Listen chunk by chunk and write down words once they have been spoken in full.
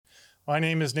My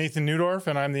name is Nathan Neudorf,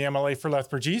 and I'm the MLA for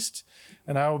Lethbridge East,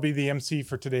 and I will be the MC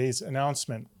for today's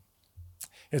announcement.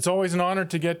 It's always an honor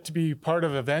to get to be part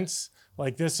of events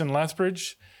like this in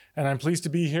Lethbridge, and I'm pleased to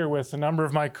be here with a number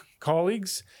of my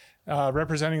colleagues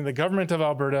representing the Government of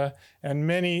Alberta and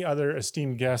many other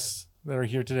esteemed guests that are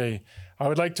here today. I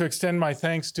would like to extend my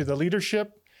thanks to the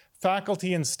leadership,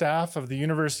 faculty and staff of the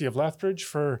University of Lethbridge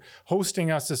for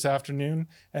hosting us this afternoon,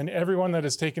 and everyone that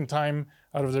has taken time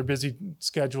out of their busy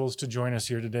schedules to join us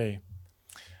here today.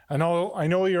 I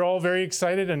know you're all very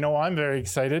excited, and know I'm very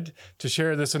excited to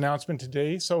share this announcement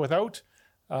today. So without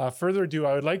further ado,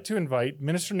 I would like to invite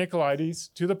Minister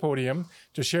Nicolaides to the podium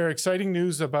to share exciting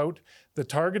news about the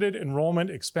targeted enrollment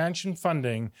expansion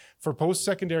funding for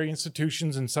post-secondary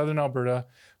institutions in Southern Alberta.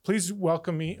 Please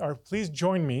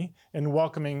join me in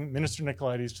welcoming Minister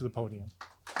Nicolaides to the podium.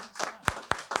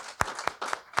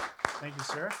 Thank you,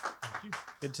 sir. Thank you.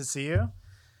 Good to see you.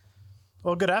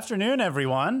 Well, good afternoon,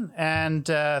 everyone, and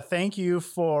thank you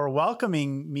for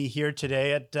welcoming me here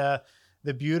today at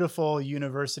the beautiful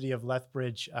University of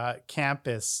Lethbridge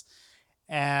campus.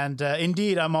 And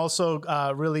indeed, I'm also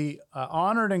really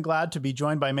honored and glad to be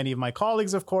joined by many of my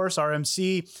colleagues, of course, our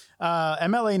MC,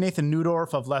 MLA Nathan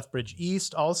Neudorf of Lethbridge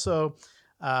East. Also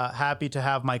happy to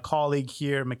have my colleague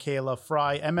here, Michaela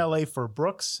Fry, MLA for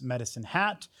Brooks, Medicine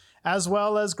Hat, as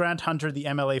well as Grant Hunter, the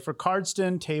MLA for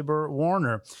Cardston, Tabor,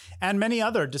 Warner, and many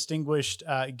other distinguished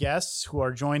guests who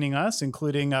are joining us,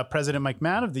 including President Mike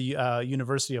Mann of the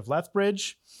University of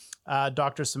Lethbridge,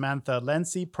 Dr. Samantha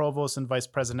Lency, Provost and Vice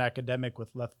President Academic with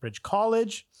Lethbridge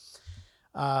College,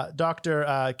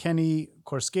 Dr. Kenny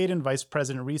Korskaden, Vice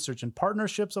President Research and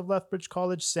Partnerships of Lethbridge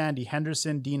College, Sandy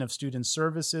Henderson, Dean of Student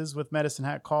Services with Medicine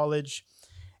Hat College,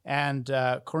 and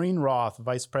Corinne Roth,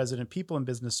 Vice President, People and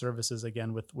Business Services,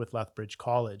 again with Lethbridge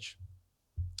College.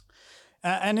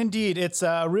 And indeed, it's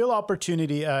a real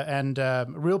opportunity and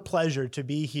real pleasure to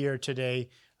be here today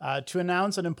to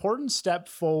announce an important step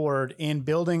forward in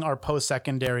building our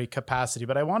post-secondary capacity.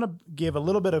 But I want to give a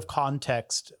little bit of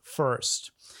context first.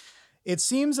 It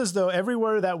seems as though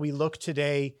everywhere that we look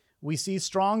today, we see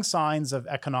strong signs of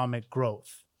economic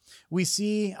growth. We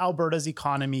see Alberta's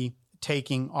economy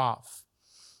taking off.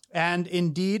 And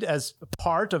indeed, as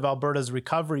part of Alberta's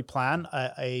recovery plan,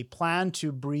 a plan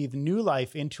to breathe new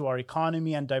life into our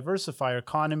economy and diversify our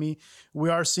economy, we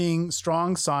are seeing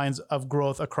strong signs of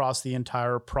growth across the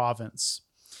entire province.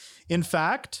 In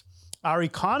fact, our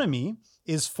economy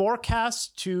is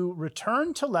forecast to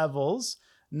return to levels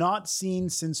not seen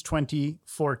since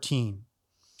 2014.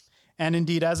 And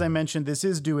indeed, as I mentioned, this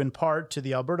is due in part to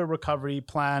the Alberta Recovery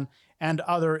Plan and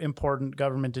other important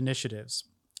government initiatives.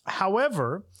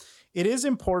 However, it is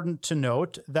important to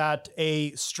note that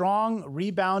a strong,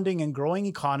 rebounding, and growing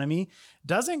economy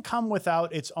doesn't come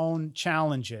without its own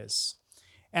challenges.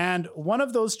 And one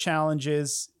of those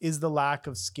challenges is the lack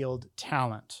of skilled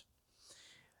talent.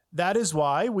 That is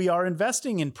why we are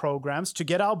investing in programs to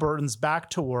get Albertans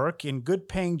back to work in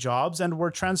good-paying jobs, and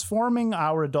we're transforming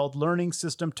our adult learning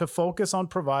system to focus on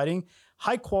providing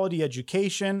high-quality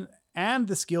education and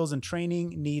the skills and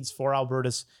training needs for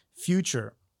Alberta's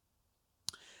future.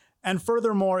 And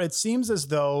furthermore, it seems as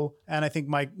though, and I think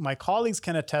my colleagues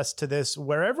can attest to this,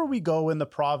 wherever we go in the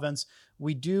province,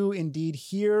 we do indeed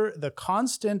hear the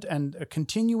constant and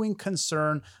continuing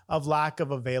concern of lack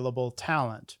of available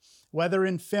talent, whether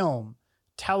in film,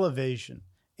 television,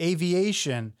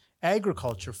 aviation,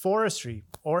 agriculture, forestry,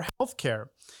 or healthcare.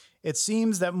 It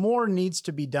seems that more needs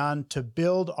to be done to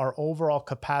build our overall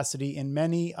capacity in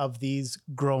many of these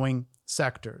growing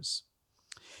sectors.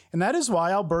 And that is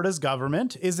why Alberta's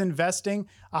government is investing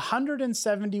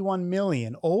 $171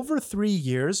 million over 3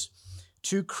 years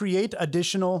to create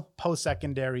additional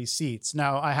post-secondary seats.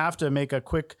 Now, I have to make a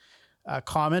quick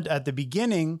comment at the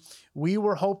beginning. We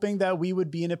were hoping that we would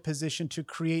be in a position to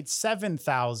create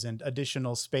 7,000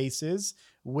 additional spaces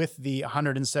with the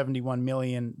 $171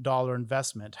 million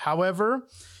investment. However,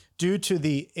 due to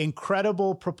the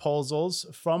incredible proposals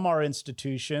from our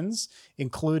institutions,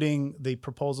 including the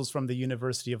proposals from the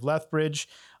University of Lethbridge,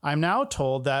 I'm now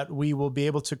told that we will be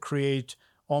able to create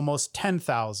almost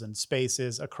 10,000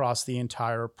 spaces across the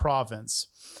entire province.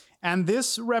 And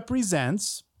this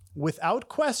represents, without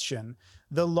question,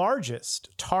 the largest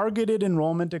targeted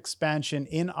enrollment expansion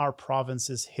in our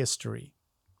province's history.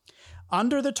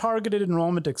 Under the Targeted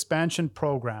Enrollment Expansion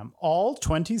Program, all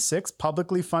 26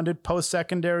 publicly funded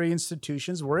post-secondary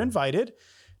institutions were invited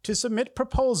to submit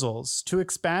proposals to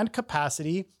expand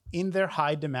capacity in their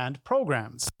high-demand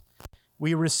programs.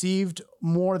 We received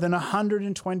more than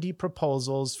 120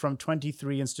 proposals from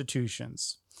 23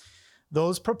 institutions.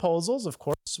 Those proposals, of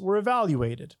course, were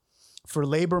evaluated. for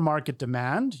labor market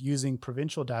demand using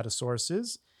provincial data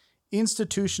sources,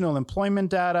 institutional employment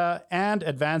data, and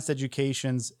advanced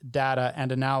education's data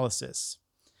and analysis.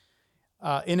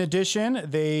 In addition,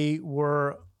 they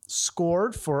were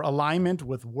scored for alignment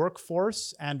with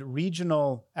workforce and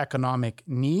regional economic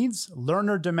needs,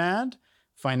 learner demand,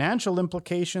 financial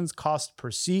implications, cost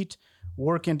per seat,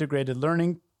 work-integrated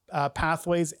learning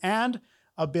pathways, and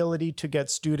ability to get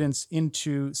students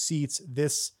into seats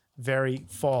this very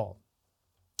fall.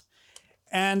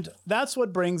 And that's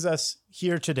what brings us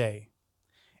here today.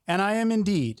 And I am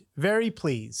indeed very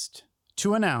pleased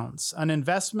to announce an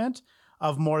investment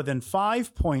of more than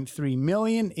 $5.3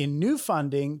 million in new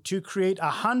funding to create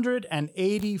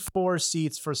 184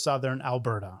 seats for Southern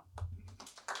Alberta.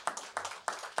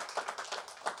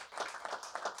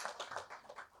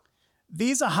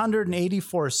 These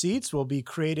 184 seats will be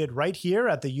created right here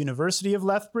at the University of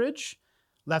Lethbridge,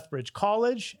 Lethbridge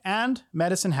College, and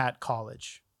Medicine Hat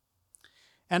College.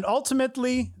 And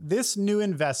ultimately, this new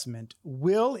investment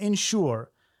will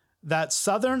ensure that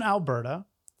Southern Alberta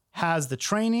has the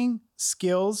training,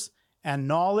 skills, and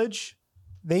knowledge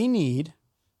they need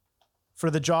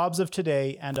for the jobs of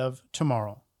today and of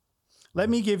tomorrow. Let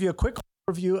me give you a quick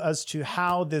overview as to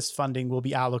how this funding will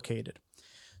be allocated.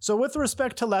 So with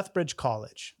respect to Lethbridge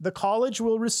College, the college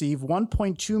will receive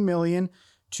 $1.2 million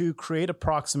to create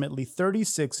approximately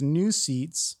 36 new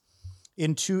seats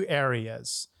in two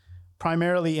areas,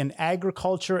 primarily in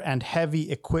agriculture and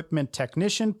heavy equipment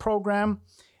technician program,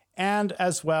 and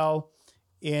as well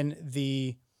in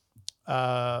the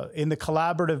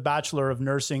collaborative Bachelor of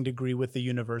Nursing degree with the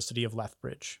University of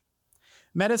Lethbridge.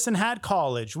 Medicine Hat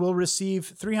College will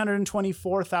receive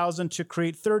 $324,000 to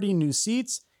create 30 new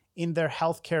seats in their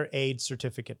healthcare aid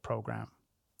certificate program.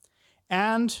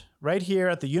 And right here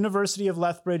at the University of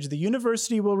Lethbridge, the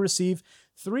university will receive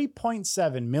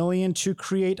 $3.7 million to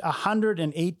create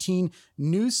 118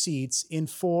 new seats in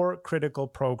 4 critical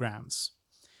programs.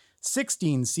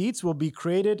 16 seats will be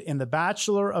created in the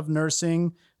Bachelor of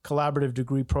Nursing collaborative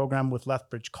degree program with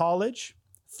Lethbridge College,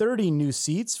 30 new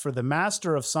seats for the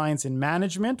Master of Science in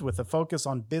Management with a focus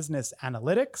on business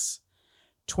analytics,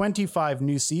 25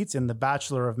 new seats in the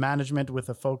Bachelor of Management with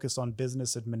a focus on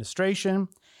business administration,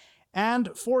 and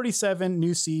 47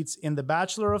 new seats in the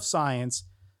Bachelor of Science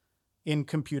in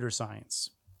computer science.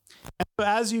 And so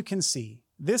as you can see,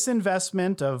 this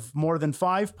investment of more than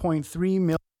 $5.3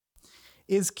 million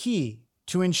is key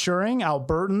to ensuring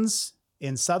Albertans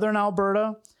in Southern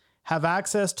Alberta have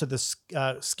access to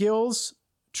the skills,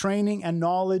 training, and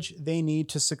knowledge they need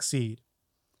to succeed.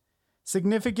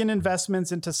 Significant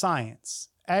investments into science,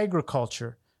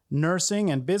 agriculture, nursing,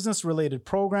 and business-related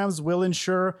programs will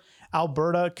ensure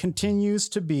Alberta continues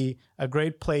to be a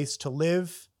great place to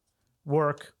live,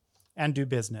 work, and do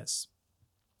business.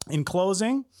 In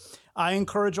closing, I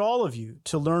encourage all of you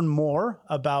to learn more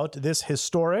about this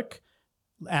historic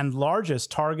and largest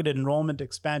targeted enrollment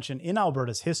expansion in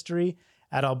Alberta's history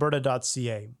at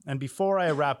alberta.ca. And before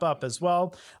I wrap up as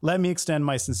well, let me extend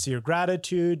my sincere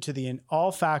gratitude to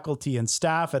all faculty and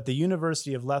staff at the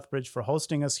University of Lethbridge for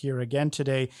hosting us here again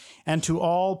today, and to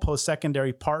all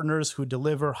post-secondary partners who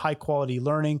deliver high-quality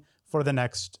learning for the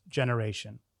next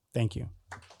generation. Thank you.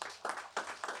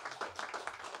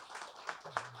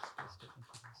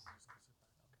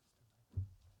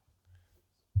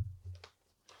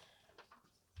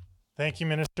 Thank you,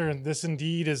 Minister. This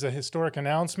indeed is a historic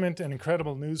announcement and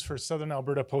incredible news for Southern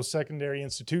Alberta post-secondary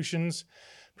institutions,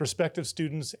 prospective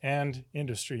students, and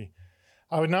industry.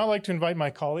 I would now like to invite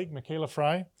my colleague, Michaela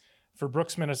Fry, the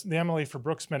MLA for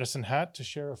Brooks Medicine Hat, to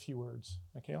share a few words.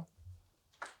 Michaela.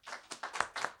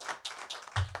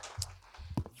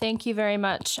 Thank you very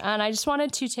much. And I just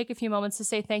wanted to take a few moments to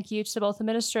say thank you to both the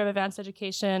Minister of Advanced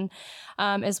Education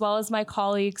as well as my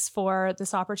colleagues for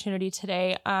this opportunity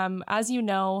today. As you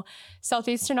know,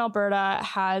 Southeastern Alberta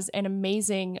has an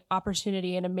amazing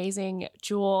opportunity, an amazing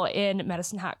jewel in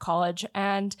Medicine Hat College.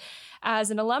 And as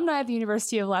an alumni of the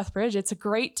University of Lethbridge, it's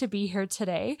great to be here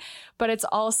today, but it's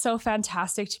also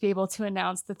fantastic to be able to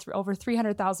announce the over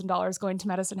 $300,000 going to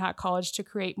Medicine Hat College to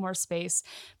create more space,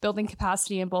 building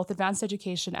capacity in both advanced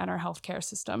education and our healthcare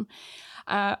system.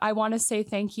 I want to say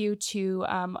thank you to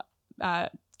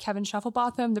Kevin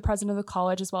Shufflebotham, the president of the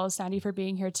college, as well as Sandy for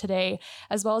being here today,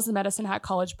 as well as the Medicine Hat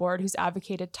College Board, who's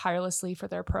advocated tirelessly for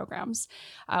their programs.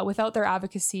 Without their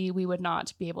advocacy, we would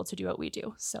not be able to do what we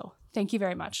do. So thank you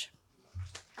very much.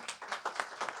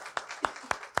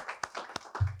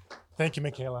 Thank you,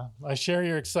 Michaela. I share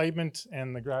your excitement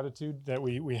and the gratitude that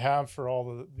we have for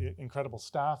all the incredible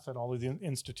staff at all of the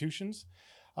institutions.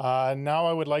 Now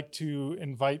I would like to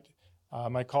invite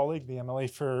my colleague, the MLA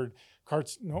for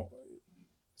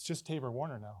It's just Tabor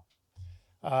Warner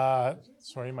now.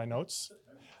 Sorry, my notes.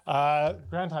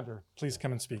 Grant Hunter, please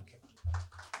come and speak.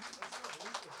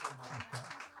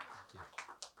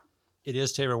 It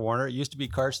is Tabor Warner. It used to be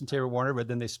Carson Tabor Warner, but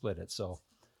then they split it. So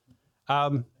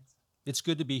it's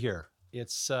good to be here.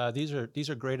 It's these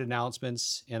are great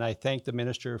announcements, and I thank the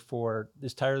minister for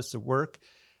this tireless work.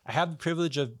 I have the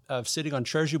privilege of sitting on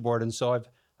Treasury Board, and so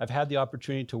I've had the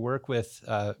opportunity to work with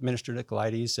Minister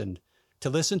Nicolaides and to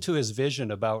listen to his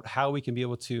vision about how we can be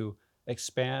able to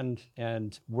expand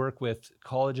and work with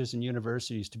colleges and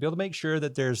universities to be able to make sure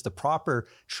that there's the proper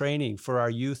training for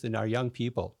our youth and our young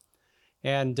people.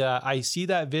 And I see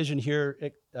that vision here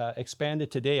expanded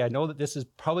today. I know that this has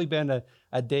probably been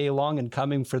a day long in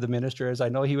coming for the minister, as I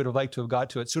know he would have liked to have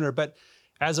got to it sooner. But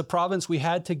as a province, we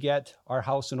had to get our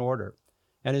house in order.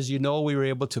 And as you know, we were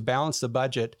able to balance the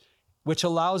budget, which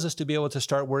allows us to be able to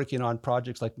start working on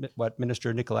projects like what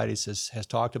Minister Nicolaides has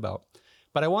talked about.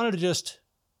 But I wanted to just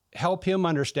help him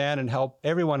understand and help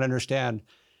everyone understand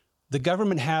the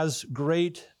government has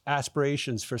great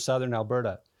aspirations for Southern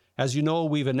Alberta. As you know,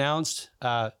 we've announced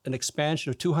an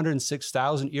expansion of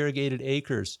 206,000 irrigated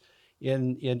acres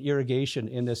in irrigation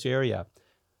in this area.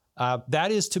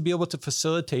 That is to be able to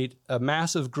facilitate a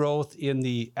massive growth in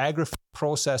the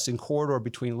agri-processing corridor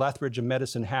between Lethbridge and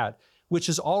Medicine Hat, which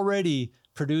is already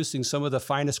producing some of the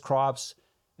finest crops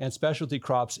and specialty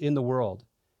crops in the world.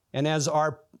 And as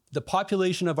the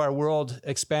population of our world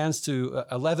expands to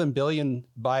 11 billion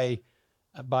by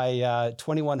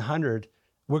 2100,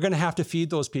 we're going to have to feed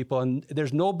those people. And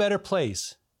there's no better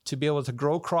place to be able to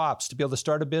grow crops, to be able to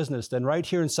start a business than right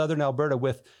here in Southern Alberta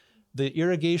with the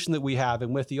irrigation that we have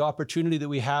and with the opportunity that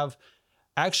we have.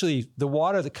 Actually, the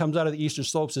water that comes out of the Eastern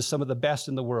Slopes is some of the best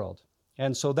in the world.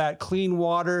 And so that clean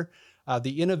water,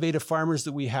 the innovative farmers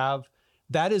that we have,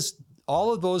 that is,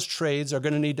 all of those trades are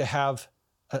going to need to have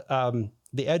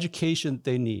the education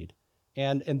they need.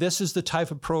 And this is the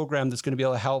type of program that's going to be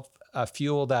able to help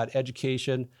fuel that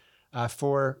education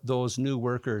for those new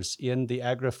workers in the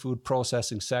agri-food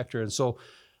processing sector. And so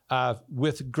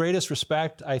with greatest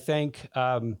respect, I thank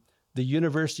the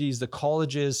universities, the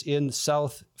colleges in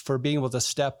South for being able to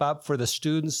step up, for the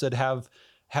students that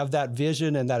have that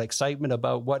vision and that excitement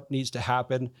about what needs to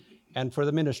happen, and for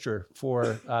the minister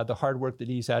for the hard work that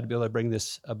he's had to be able to bring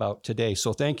this about today.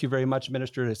 So thank you very much,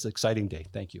 Minister. It's an exciting day.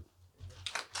 Thank you.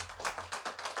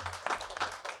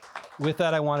 With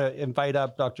that, I want to invite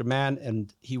up Dr. Mann,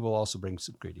 and he will also bring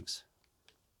some greetings.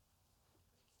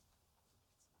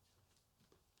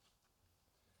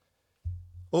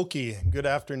 Okay, good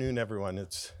afternoon, everyone.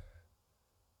 It's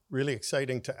really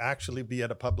exciting to actually be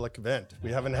at a public event.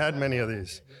 We haven't had many of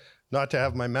these, not to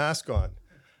have my mask on.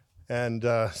 And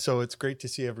so it's great to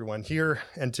see everyone here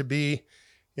and to be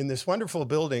in this wonderful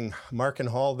building, Markin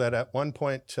Hall, that at one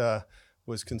point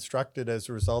was constructed as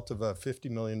a result of a $50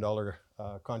 million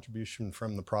contribution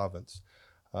from the province.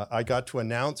 I got to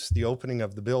announce the opening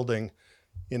of the building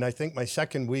in, I think, my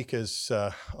second week as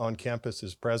on campus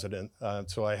as president.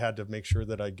 So I had to make sure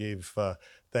that I gave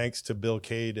thanks to Bill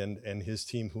Cade and his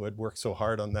team who had worked so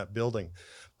hard on that building.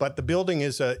 But the building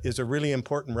is a really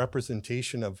important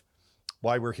representation of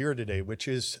why we're here today, which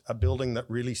is a building that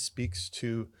really speaks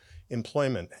to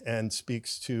employment and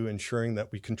speaks to ensuring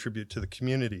that we contribute to the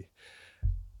community.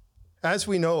 As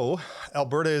we know,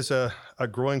 Alberta is a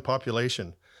growing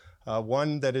population,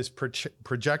 one that is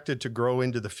projected to grow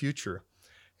into the future.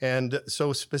 And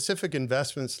so specific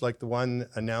investments like the one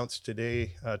announced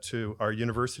today to our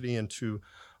university and to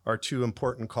our two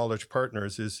important college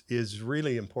partners is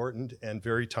really important and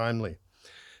very timely.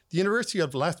 The University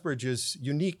of Lethbridge is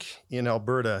unique in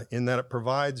Alberta in that it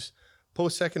provides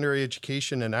post-secondary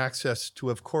education and access to,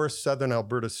 of course, Southern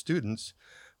Alberta students,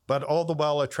 but all the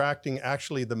while attracting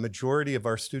actually the majority of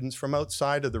our students from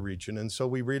outside of the region. And so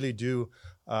we really do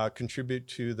contribute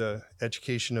to the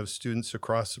education of students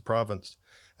across the province.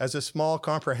 As a small,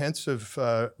 comprehensive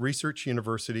research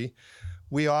university,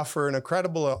 we offer an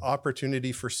incredible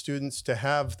opportunity for students to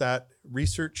have that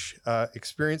research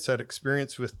experience, that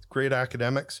experience with great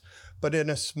academics, but in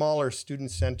a smaller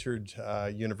student-centered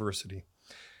university.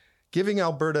 Giving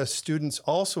Alberta students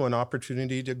also an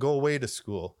opportunity to go away to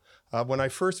school. When I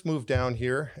first moved down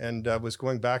here and was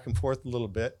going back and forth a little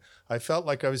bit, I felt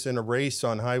like I was in a race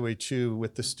on Highway 2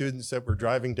 with the students that were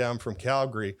driving down from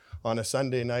Calgary on a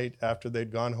Sunday night after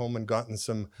they'd gone home and gotten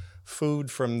some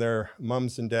food from their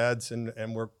mums and dads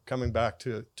and were coming back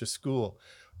to school.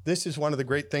 This is one of the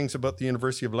great things about the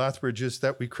University of Lethbridge is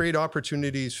that we create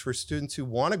opportunities for students who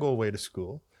want to go away to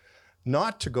school,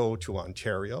 not to go to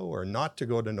Ontario or not to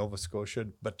go to Nova Scotia,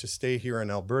 but to stay here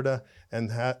in Alberta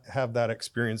and have that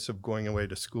experience of going away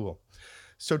to school.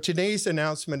 So today's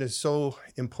announcement is so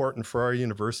important for our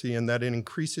university in that it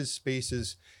increases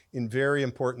spaces in very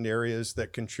important areas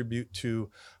that contribute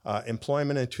to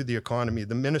employment and to the economy.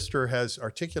 The minister has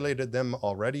articulated them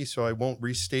already, so I won't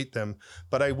restate them,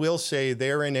 but I will say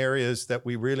they're in areas that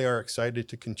we really are excited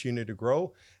to continue to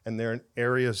grow, and they're in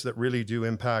areas that really do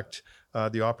impact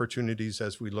the opportunities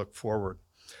as we look forward.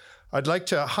 I'd like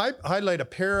to highlight a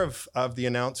pair of the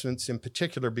announcements in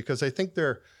particular because I think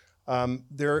they're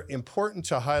important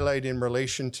to highlight in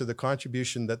relation to the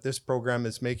contribution that this program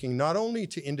is making, not only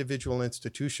to individual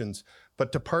institutions,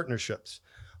 but to partnerships.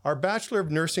 Our Bachelor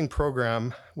of Nursing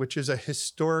program, which is a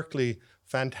historically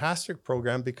fantastic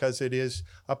program because it is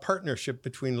a partnership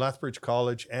between Lethbridge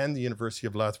College and the University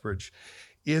of Lethbridge,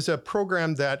 is a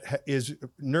program that is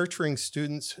nurturing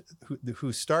students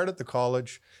who start at the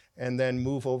college and then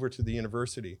move over to the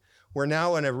university. We're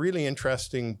now in a really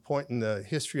interesting point in the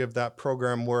history of that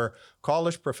program where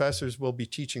college professors will be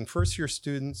teaching first-year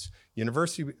students,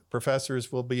 university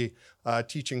professors will be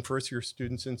teaching first-year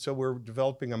students, and so we're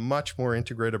developing a much more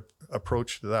integrated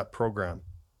approach to that program.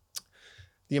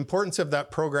 The importance of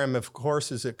that program, of course,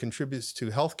 is it contributes to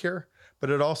healthcare, but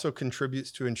it also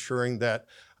contributes to ensuring that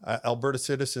Alberta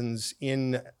citizens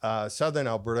in Southern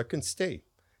Alberta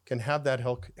can have that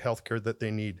health care that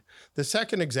they need. The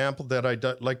second example that I'd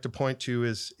like to point to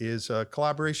is a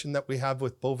collaboration that we have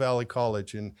with Bow Valley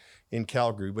College in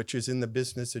Calgary, which is in the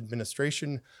business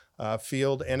administration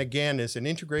field, and again is an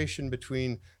integration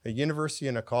between a university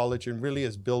and a college and really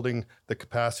is building the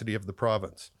capacity of the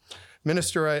province.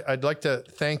 Minister, I'd like to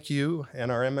thank you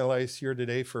and our MLAs here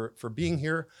today for being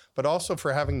here, but also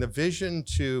for having the vision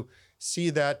to see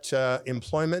that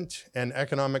employment and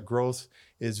economic growth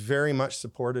is very much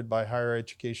supported by higher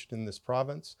education in this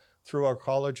province, through our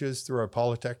colleges, through our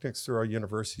polytechnics, through our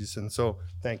universities, and so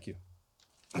thank you.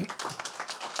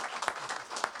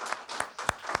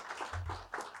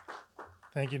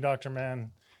 Thank you, Dr.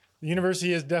 Mann. The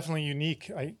university is definitely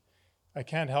unique. I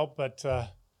can't help but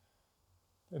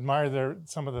admire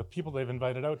some of the people they've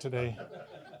invited out today.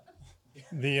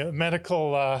 The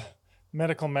medical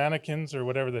mannequins, or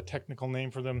whatever the technical name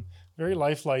for them, very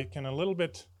lifelike and a little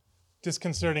bit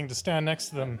disconcerting to stand next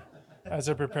to them as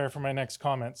I prepare for my next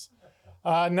comments.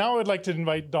 Now I'd like to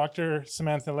invite Dr.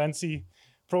 Samantha Lency,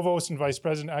 Provost and Vice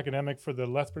President Academic for the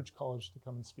Lethbridge College, to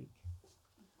come and speak.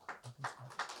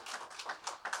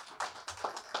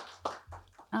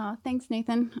 Thanks,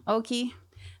 Nathan. Oki.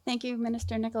 Thank you,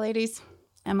 Minister Nicolaides,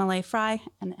 MLA Fry,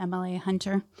 and MLA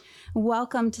Hunter.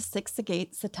 Welcome to Six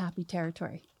Agates, Satapi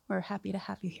territory. We're happy to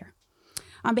have you here.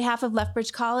 On behalf of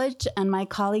Lethbridge College and my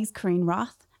colleagues Corinne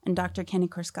Roth and Dr. Kenny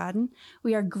Korskaden,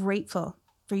 we are grateful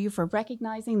for you for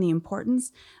recognizing the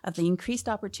importance of the increased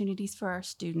opportunities for our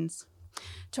students.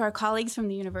 To our colleagues from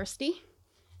the university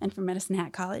and from Medicine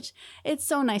Hat College, it's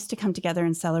so nice to come together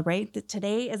and celebrate that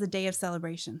today is a day of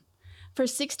celebration. For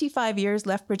 65 years,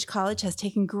 Lethbridge College has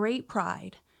taken great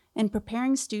pride in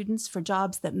preparing students for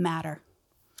jobs that matter.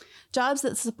 Jobs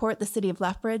that support the city of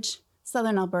Lethbridge,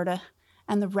 Southern Alberta,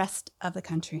 and the rest of the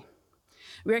country.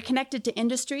 We are connected to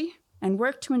industry and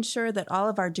work to ensure that all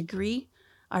of our degree,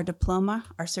 our diploma,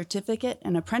 our certificate,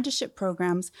 and apprenticeship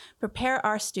programs prepare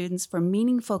our students for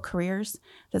meaningful careers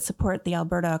that support the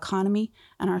Alberta economy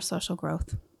and our social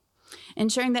growth.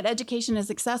 Ensuring that education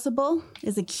is accessible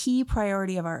is a key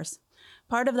priority of ours.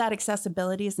 Part of that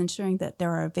accessibility is ensuring that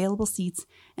there are available seats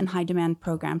in high-demand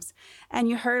programs. And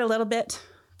you heard a little bit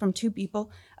from two people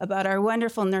about our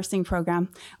wonderful nursing program.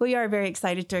 We are very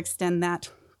excited to extend that.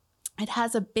 It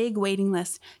has a big waiting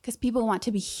list because people want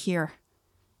to be here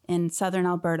in Southern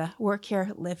Alberta, work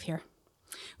here, live here.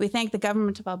 We thank the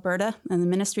Government of Alberta and the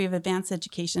Ministry of Advanced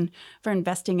Education for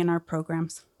investing in our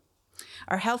programs.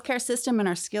 Our healthcare system and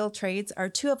our skilled trades are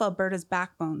two of Alberta's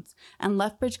backbones, and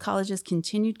Lethbridge College's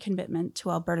continued commitment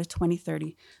to Alberta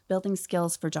 2030, building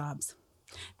skills for jobs.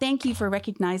 Thank you for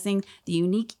recognizing the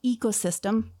unique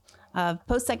ecosystem of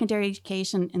post-secondary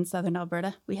education in Southern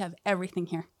Alberta. We have everything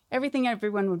here, everything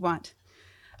everyone would want.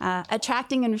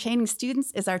 Attracting and retaining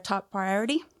students is our top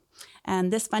priority,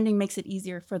 and this funding makes it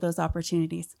easier for those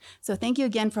opportunities. So thank you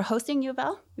again for hosting, U of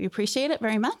L. We appreciate it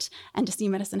very much. And to see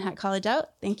Medicine Hat College out,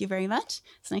 thank you very much.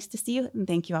 It's nice to see you, and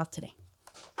thank you all today.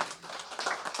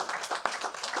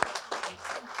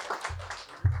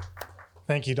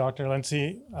 Thank you, Dr.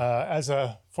 Lency. As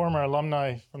a former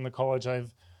alumni from the college,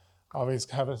 I've always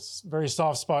have a very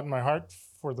soft spot in my heart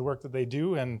for the work that they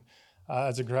do. And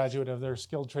as a graduate of their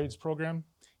skilled trades program,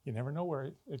 you never know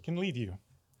where it can lead you.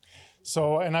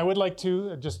 So, and I would like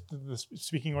to, just the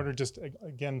speaking order, just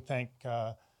again thank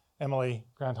MLA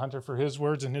Grant Hunter, for his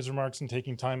words and his remarks and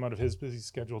taking time out of his busy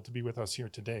schedule to be with us here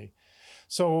today.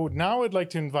 So now I'd like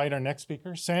to invite our next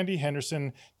speaker, Sandy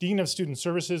Henderson, Dean of Student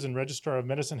Services and Registrar of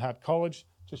Medicine Hat College,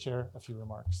 to share a few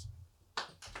remarks.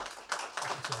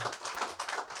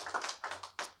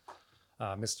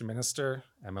 Mr. Minister,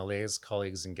 MLAs,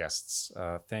 colleagues, and guests,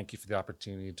 thank you for the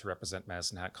opportunity to represent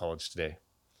Medicine Hat College today.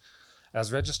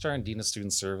 As Registrar and Dean of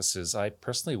Student Services, I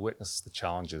personally witnessed the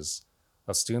challenges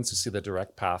of students who see the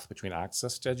direct path between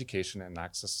access to education and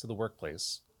access to the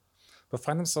workplace, but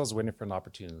find themselves waiting for an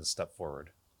opportunity to step forward.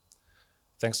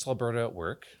 Thanks to Alberta at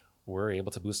Work, we're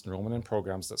able to boost enrollment in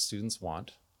programs that students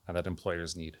want and that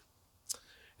employers need.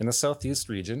 In the Southeast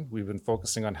region, we've been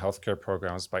focusing on healthcare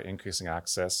programs by increasing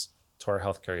access to our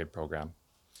healthcare aid program.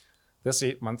 This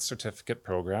 8-month certificate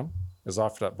program is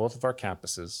offered at both of our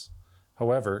campuses.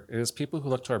 However, it is people who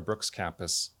look to our Brooks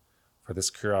campus for this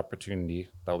career opportunity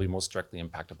that will be most directly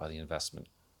impacted by the investment.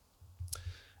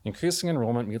 Increasing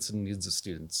enrollment meets the needs of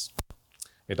students.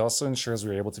 It also ensures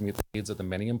we're able to meet the needs of the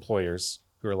many employers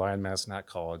who rely on Medicine Hat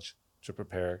College to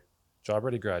prepare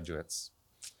job-ready graduates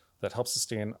that help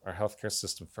sustain our healthcare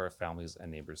system for our families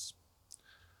and neighbors.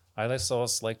 I'd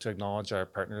also like to acknowledge our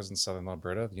partners in Southern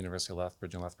Alberta, the University of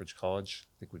Lethbridge and Lethbridge College.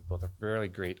 I think we've built a very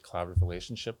great collaborative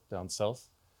relationship down south.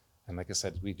 And like I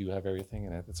said, we do have everything,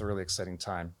 and it's a really exciting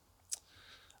time.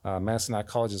 Medicine Hat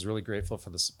College is really grateful for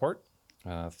the support.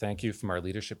 Thank you from our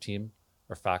leadership team,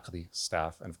 our faculty,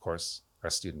 staff, and of course, our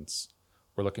students.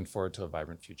 We're looking forward to a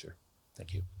vibrant future.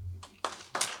 Thank you.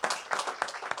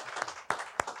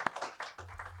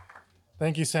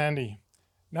 Thank you, Sandy.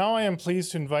 Now I am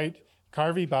pleased to invite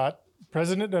Karvi Bhatt,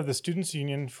 President of the Students'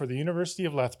 Union for the University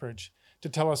of Lethbridge, to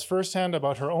tell us firsthand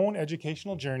about her own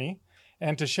educational journey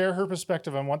and to share her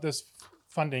perspective on what this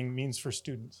funding means for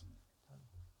students.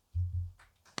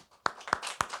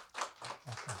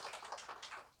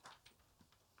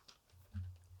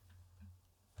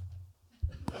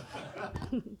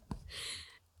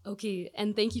 Okay,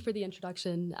 and thank you for the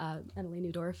introduction, Emily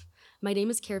Newdorf. My name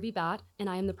is Karvi Bhatt, and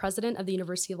I am the president of the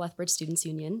University of Lethbridge Students'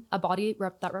 Union, a body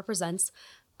that represents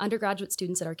undergraduate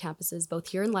students at our campuses, both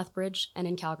here in Lethbridge and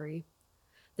in Calgary.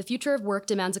 The future of work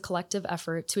demands a collective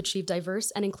effort to achieve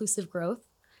diverse and inclusive growth,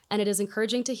 and it is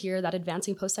encouraging to hear that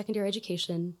advancing post-secondary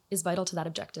education is vital to that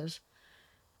objective.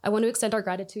 I want to extend our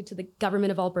gratitude to the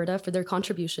Government of Alberta for their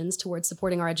contributions towards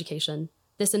supporting our education.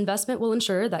 This investment will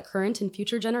ensure that current and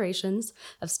future generations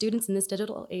of students in this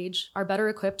digital age are better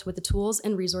equipped with the tools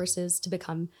and resources to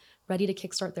become ready to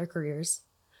kickstart their careers.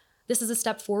 This is a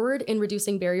step forward in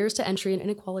reducing barriers to entry and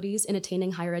inequalities in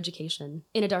attaining higher education,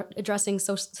 in addressing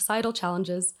societal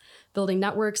challenges, building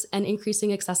networks, and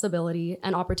increasing accessibility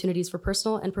and opportunities for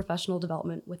personal and professional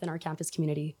development within our campus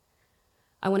community.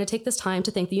 I want to take this time to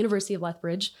thank the University of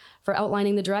Lethbridge for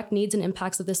outlining the direct needs and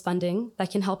impacts of this funding that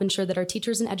can help ensure that our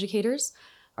teachers and educators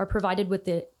are provided with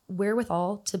the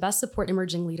wherewithal to best support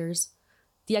emerging leaders,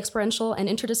 the experiential and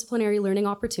interdisciplinary learning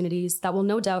opportunities that will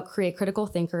no doubt create critical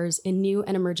thinkers in new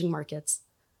and emerging markets.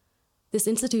 This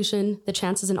institution, the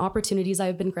chances and opportunities I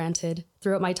have been granted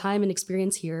throughout my time and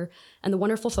experience here, and the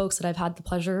wonderful folks that I've had the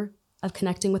pleasure of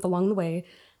connecting with along the way,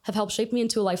 have helped shape me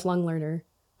into a lifelong learner.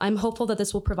 I'm hopeful that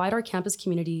this will provide our campus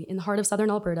community in the heart of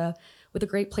Southern Alberta with a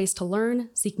great place to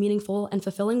learn, seek meaningful and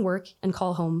fulfilling work, and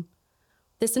call home.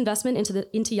 This investment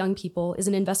into young people is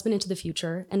an investment into the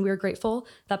future, and we are grateful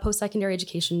that post-secondary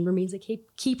education remains a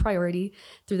key priority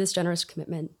through this generous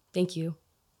commitment. Thank you.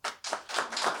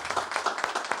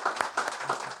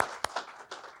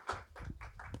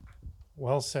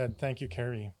 Well said. Thank you,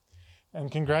 Carrie. And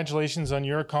congratulations on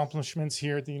your accomplishments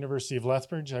here at the University of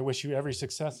Lethbridge. I wish you every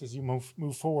success as you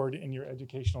move forward in your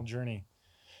educational journey.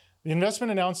 The investment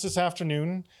announced this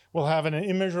afternoon will have an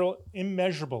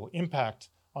immeasurable impact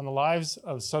on the lives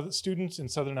of students in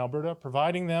Southern Alberta,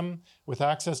 providing them with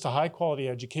access to high-quality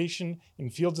education in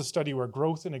fields of study where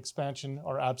growth and expansion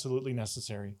are absolutely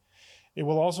necessary. It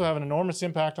will also have an enormous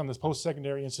impact on the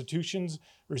post-secondary institutions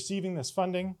receiving this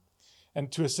funding, and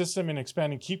to assist them in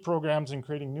expanding key programs and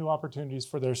creating new opportunities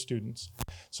for their students.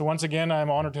 So once again,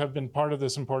 I'm honored to have been part of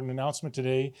this important announcement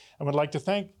today and would like to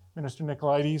thank Minister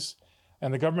Nicolaides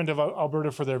and the Government of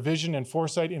Alberta for their vision and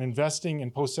foresight in investing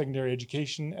in post-secondary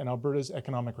education and Alberta's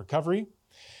economic recovery.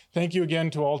 Thank you again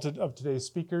to all of today's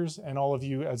speakers and all of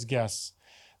you as guests.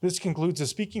 This concludes the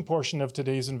speaking portion of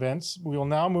today's events. We will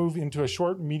now move into a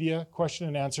short media question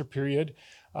and answer period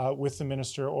with the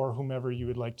Minister or whomever you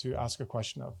would like to ask a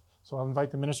question of. So I'll invite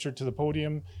the Minister to the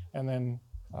podium and then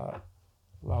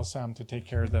allow Sam to take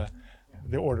care of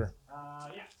the order.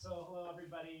 So hello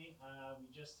everybody. We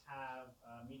just have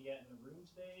media in the room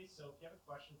today. So if you have a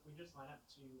question, can we just line up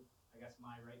to, I guess,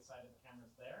 my right side of the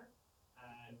cameras there,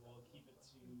 and we'll keep it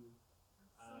to.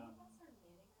 Some of us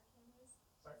are manning our cameras.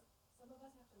 Sorry. Some of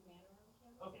us have to man our own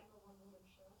cameras. Okay. I'm a one-woman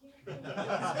show.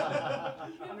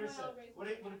 Understood. Would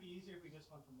it be easier if we just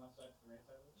went from left side to the right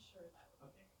side? Sure, that would.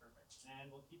 Okay, perfect.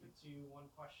 And we'll keep it to one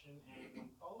question and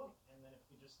one follow-up, and then if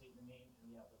we just state your name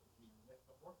and the outlet that you're with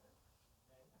before. And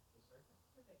yeah, we'll start there.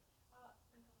 Perfect.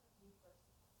 Michael, you first.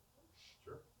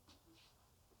 Sure.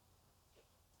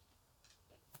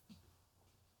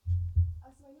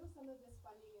 So I know some of this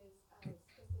funding is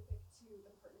specific to the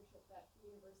partnership that the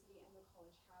university and the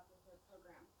college have with their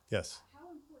program. Yes. How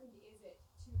important is it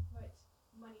to put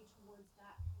money towards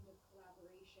that kind of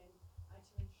collaboration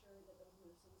to ensure that those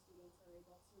nursing students are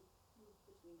able to move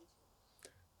between the two?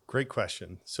 Great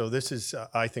question. So this is,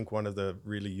 I think, one of the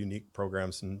really unique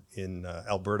programs in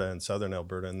Alberta and Southern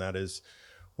Alberta, and that is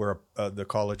where the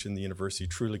college and the university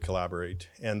truly collaborate.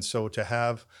 And so to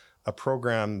have a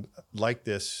program like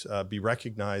this be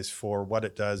recognized for what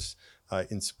it does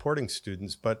in supporting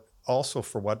students, but also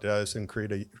for what it does in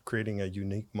creating a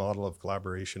unique model of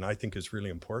collaboration, I think is really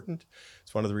important.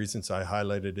 It's one of the reasons I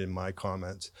highlighted in my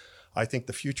comments. I think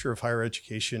the future of higher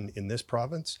education in this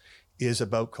province is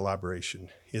about collaboration.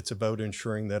 It's about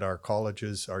ensuring that our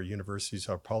colleges, our universities,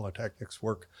 our polytechnics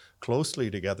work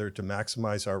closely together to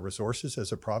maximize our resources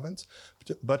as a province,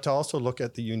 but to also look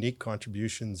at the unique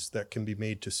contributions that can be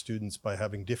made to students by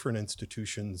having different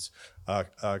institutions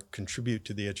contribute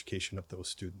to the education of those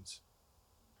students.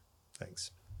 Thanks.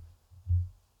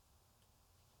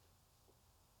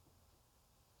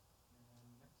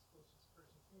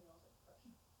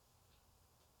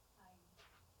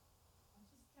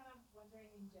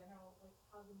 Wondering in general, like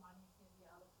how the money is going to be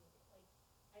allocated. Like,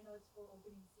 I know it's for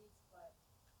opening seats, but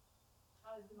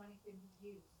how is the money going to be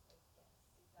used? Like,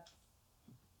 if that's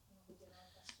the general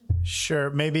question. Sure.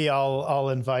 Maybe I'll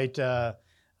invite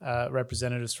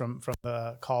representatives from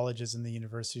the colleges and the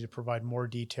university to provide more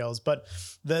details. But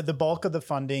the bulk of the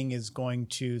funding is going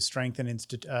to strengthen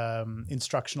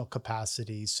instructional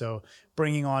capacity. So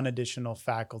bringing on additional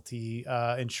faculty,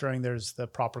 ensuring there's the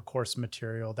proper course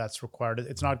material that's required.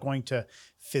 It's not going to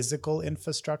physical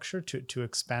infrastructure to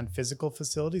expand physical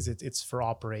facilities. It's for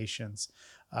operations.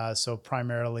 So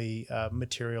primarily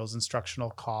materials,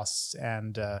 instructional costs,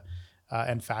 and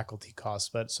faculty costs.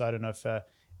 But so I don't know if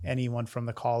anyone from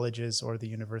the colleges or the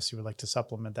university would like to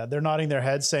supplement that. They're nodding their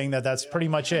heads saying that that's pretty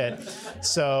much it.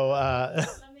 So that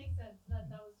makes sense.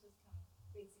 That was just kind of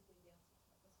basically the answer to my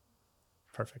question.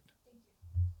 Perfect. Thank you.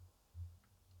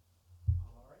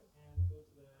 All right, and we'll go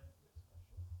to the next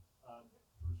question.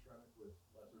 Bruce Renick with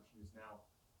Lethbridge News Now.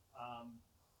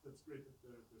 That's great that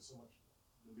there's so much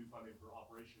the new funding for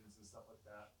operations and stuff like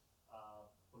that.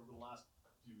 But over the last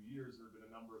few years, there have been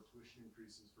a number of tuition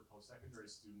increases for post-secondary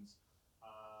students.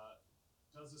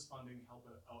 Does this funding help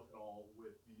out at all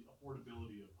with the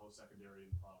affordability of post-secondary in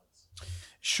the province?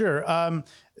 Sure.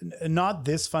 Not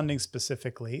this funding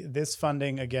specifically. This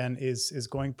funding, again, is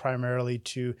going primarily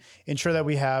to ensure that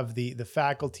we have the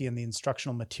faculty and the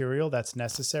instructional material that's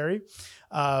necessary.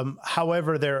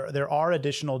 However, there are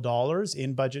additional dollars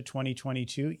in Budget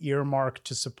 2022 earmarked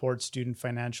to support student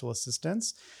financial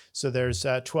assistance. So there's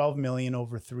 $12 million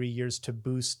over 3 years to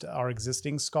boost our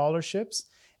existing scholarships.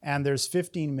 And there's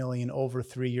 $15 million over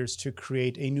 3 years to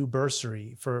create a new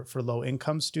bursary for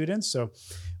low-income students. So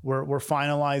we're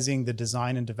finalizing the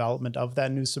design and development of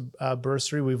that new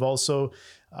bursary. We've also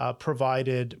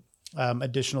provided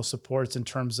additional supports in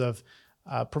terms of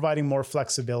providing more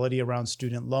flexibility around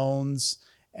student loans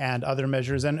and other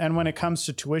measures. And when it comes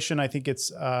to tuition, I think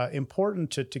it's important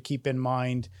to keep in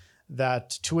mind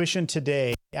that tuition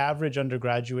today, average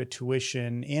undergraduate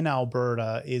tuition in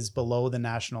Alberta is below the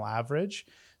national average.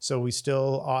 So we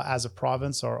still, as a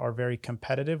province, are very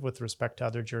competitive with respect to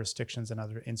other jurisdictions and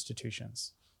other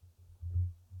institutions.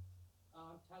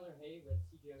 Tyler Hay with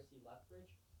CGRC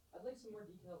Lethbridge. I'd like some more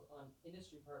details on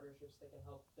industry partnerships that can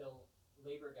help fill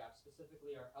labor gaps,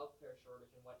 specifically our healthcare shortage,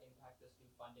 and what impact this new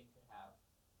funding could have.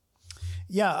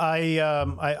 Yeah,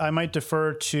 I might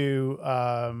defer to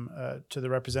the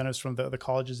representatives from the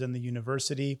colleges and the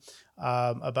university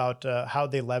about how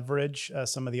they leverage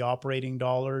some of the operating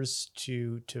dollars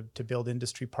to build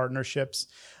industry partnerships.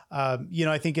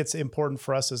 I think it's important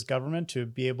for us as government to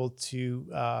be able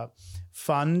to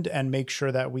fund and make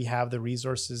sure that we have the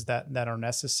resources that are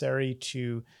necessary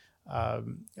to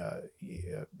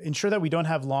ensure that we don't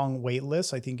have long wait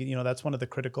lists. I think, that's one of the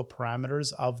critical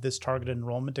parameters of this targeted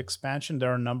enrollment expansion.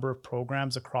 There are a number of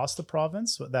programs across the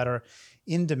province that are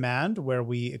in demand where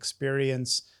we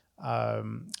experience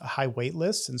high wait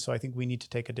lists. And so I think we need to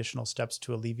take additional steps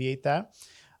to alleviate that.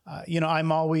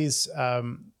 I'm always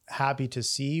happy to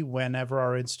see whenever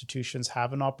our institutions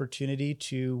have an opportunity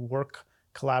to work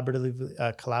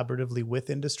collaboratively with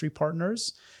industry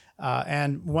partners.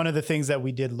 And one of the things that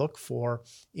we did look for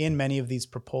in many of these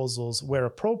proposals, where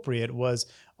appropriate, was,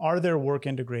 are there work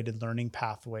integrated learning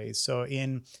pathways? So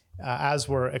as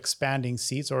we're expanding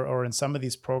seats, or in some of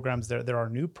these programs, there are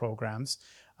new programs.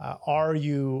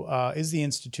 Is the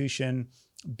institution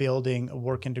building a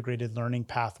work integrated learning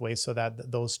pathway so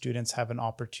that those students have an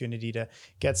opportunity to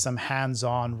get some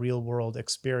hands-on real world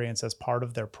experience as part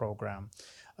of their program?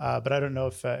 But I don't know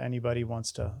if anybody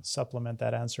wants to supplement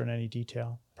that answer in any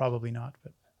detail. Probably not,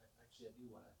 but. Actually, I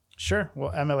do want to. Sure.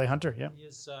 Well, MLA Hunter, yeah.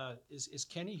 Is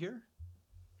Kenny here?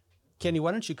 Kenny,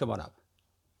 why don't you come on up?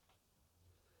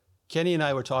 Kenny and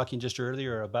I were talking just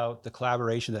earlier about the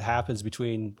collaboration that happens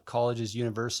between colleges,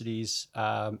 universities,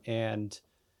 and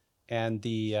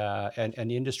the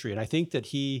industry, and I think that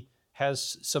he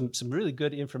has some really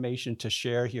good information to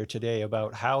share here today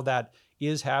about how that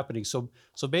is happening. So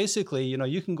basically,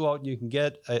 you can go out and you can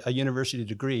get a university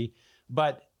degree,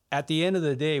 but at the end of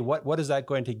the day, what is that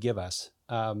going to give us?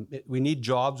 We need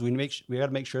jobs. We got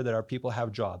to make sure that our people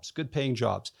have jobs, good paying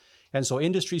jobs. And so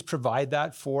industries provide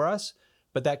that for us,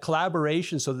 but that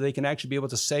collaboration so that they can actually be able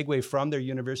to segue from their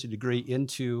university degree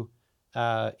into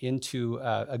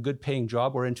a good paying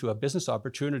job or into a business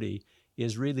opportunity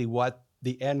is really what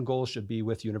the end goal should be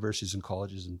with universities and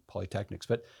colleges and polytechnics.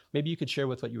 But maybe you could share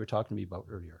with what you were talking to me about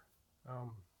earlier.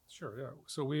 Sure, yeah.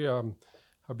 So we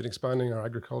have been expanding our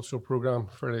agricultural program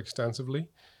fairly extensively,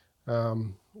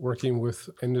 working with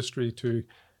industry to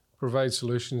provide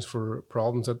solutions for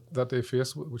problems that they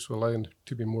face, which will allow them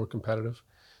to be more competitive.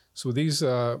 So these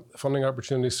funding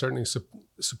opportunities certainly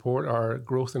support our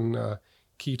growth in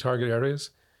key target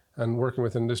areas, and working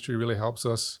with industry really helps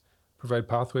us provide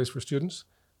pathways for students,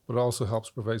 but also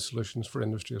helps provide solutions for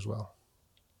industry as well.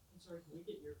 I'm sorry, can we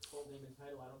get your full name and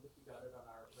title? I don't think we got it on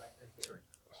our record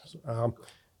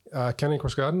here. Kenny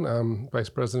Corscaden, I'm Vice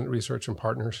President, Research and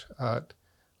Partners at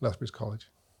Lethbridge College.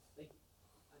 Thank you.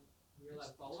 You're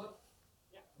allowed to follow up?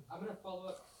 Yeah. I'm going to follow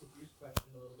up to Drew's question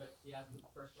a little bit. He asked me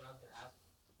the first one I was going to ask.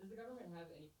 Does the government have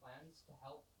any plans to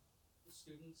help the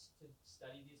students to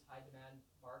study these high demand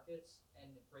markets and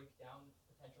break down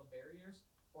potential barriers?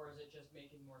 Or is it just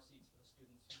making more seats for the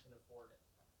students who can afford it?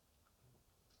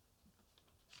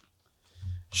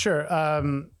 Sure.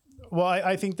 Well,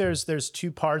 I think there's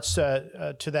two parts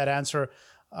to that answer.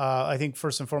 I think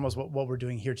first and foremost, what we're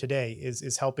doing here today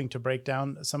is helping to break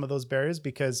down some of those barriers,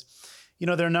 because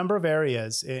there are a number of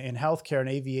areas in healthcare and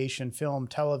aviation, film,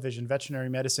 television, veterinary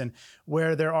medicine,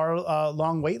 where there are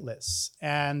long wait lists,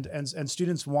 and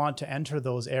students want to enter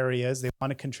those areas. They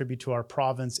want to contribute to our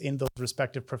province in those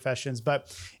respective professions,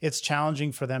 but it's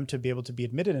challenging for them to be able to be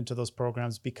admitted into those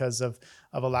programs because of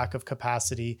a lack of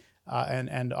capacity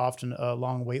and often a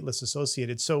long wait list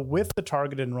associated. So with the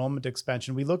targeted enrollment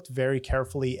expansion, we looked very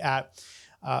carefully at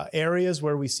areas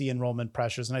where we see enrollment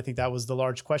pressures. And I think that was the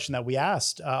large question that we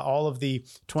asked all of the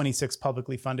 26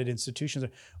 publicly funded institutions.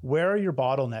 Where are your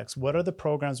bottlenecks? What are the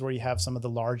programs where you have some of the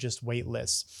largest wait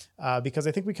lists? Because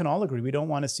I think we can all agree, we don't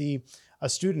want to see a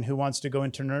student who wants to go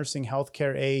into nursing,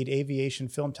 healthcare aid, aviation,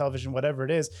 film, television, whatever it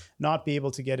is, not be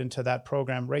able to get into that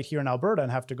program right here in Alberta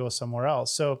and have to go somewhere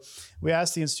else. So we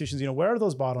asked the institutions, where are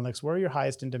those bottlenecks? Where are your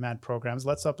highest in demand programs?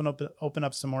 Let's open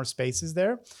up some more spaces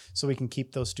there so we can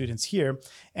keep those students here.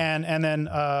 And then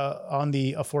on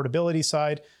the affordability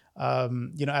side,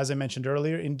 as I mentioned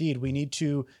earlier, indeed, we need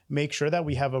to make sure that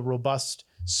we have a robust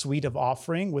suite of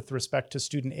offering with respect to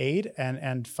student aid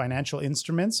and financial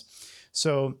instruments.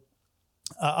 So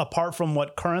apart from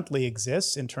what currently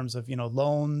exists in terms of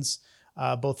loans,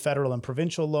 both federal and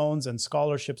provincial loans and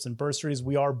scholarships and bursaries,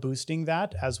 we are boosting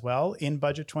that as well in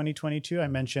budget 2022. I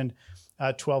mentioned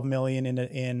 $12 million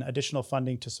in additional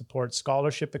funding to support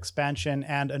scholarship expansion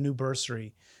and a new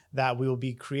bursary that we will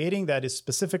be creating that is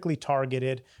specifically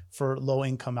targeted for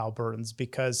low-income Albertans.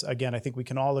 Because again, I think we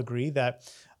can all agree that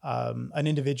an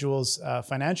individual's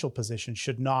financial position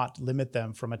should not limit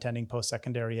them from attending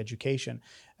post-secondary education.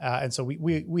 And so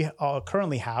we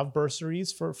currently have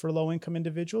bursaries for low-income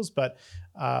individuals, but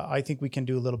I think we can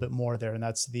do a little bit more there. And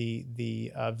that's the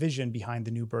vision behind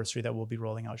the new bursary that we'll be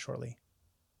rolling out shortly.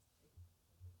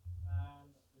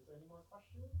 Is there any more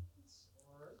questions?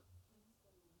 Or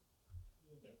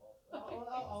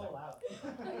I'll allow it.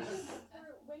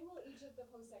 When will each of the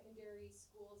post-secondary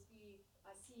schools be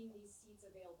seeing these seats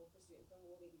available for students? When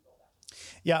will they be rolled out?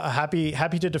 Yeah,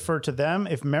 happy to defer to them.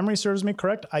 If memory serves me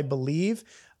correct, I believe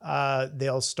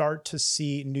they'll start to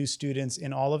see new students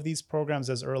in all of these programs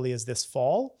as early as this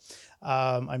fall.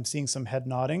 I'm seeing some head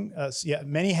nodding.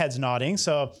 Many heads nodding.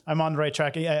 So I'm on the right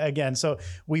track again. So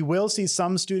we will see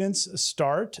some students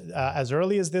start as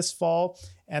early as this fall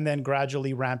and then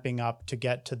gradually ramping up to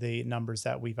get to the numbers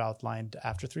that we've outlined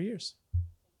after 3 years.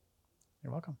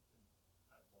 You're welcome.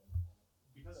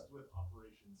 Because it's with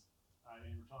operations, and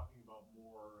you were talking about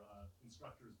more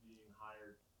instructors being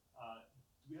hired.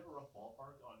 Do we have a rough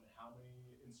ballpark on how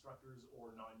many instructors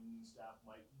or non-union staff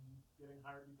might be getting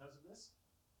hired because of this?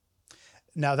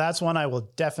 Now that's one I will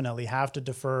definitely have to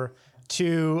defer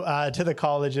to the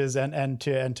colleges and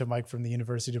to Mike from the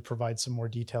university to provide some more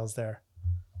details there.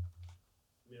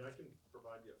 I mean, I can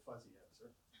provide you a fuzzy answer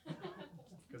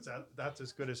because that's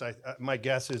as good as my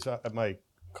guess is my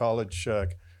college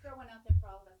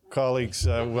colleagues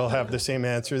will have the same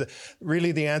answer.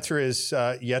 Really, the answer is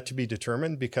yet to be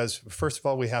determined because, first of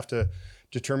all, we have to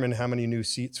determine how many new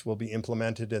seats will be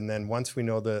implemented. And then once we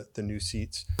know the new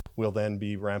seats, we'll then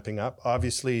be ramping up.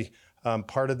 Obviously,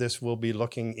 part of this will be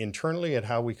looking internally at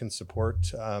how we can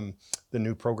support the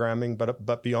new programming.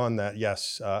 But beyond that,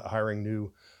 yes, hiring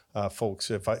new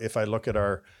folks. If I look at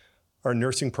our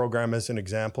nursing program as an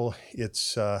example,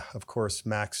 it's of course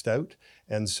maxed out.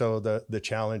 And so the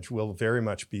challenge will very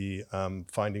much be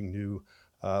finding new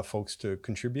folks to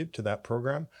contribute to that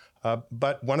program.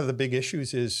 But one of the big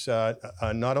issues is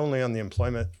not only on the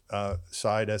employment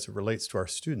side as it relates to our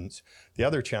students, the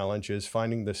other challenge is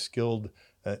finding the skilled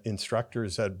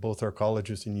instructors at both our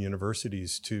colleges and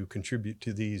universities to contribute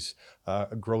to these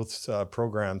growth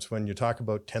programs. When you talk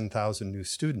about 10,000 new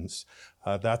students,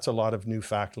 that's a lot of new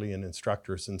faculty and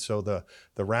instructors. And so the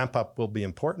ramp up will be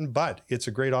important, but it's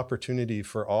a great opportunity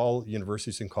for all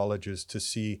universities and colleges to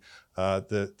see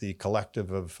the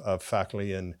collective of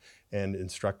faculty and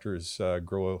instructors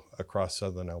grow across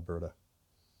Southern Alberta.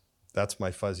 That's my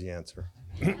fuzzy answer.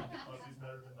 And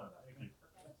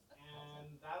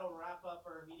that'll wrap up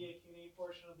our media Q&A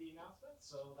portion of the announcement.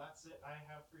 So that's it I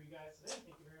have for you guys today.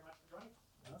 Thank you very much for joining.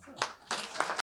 Awesome.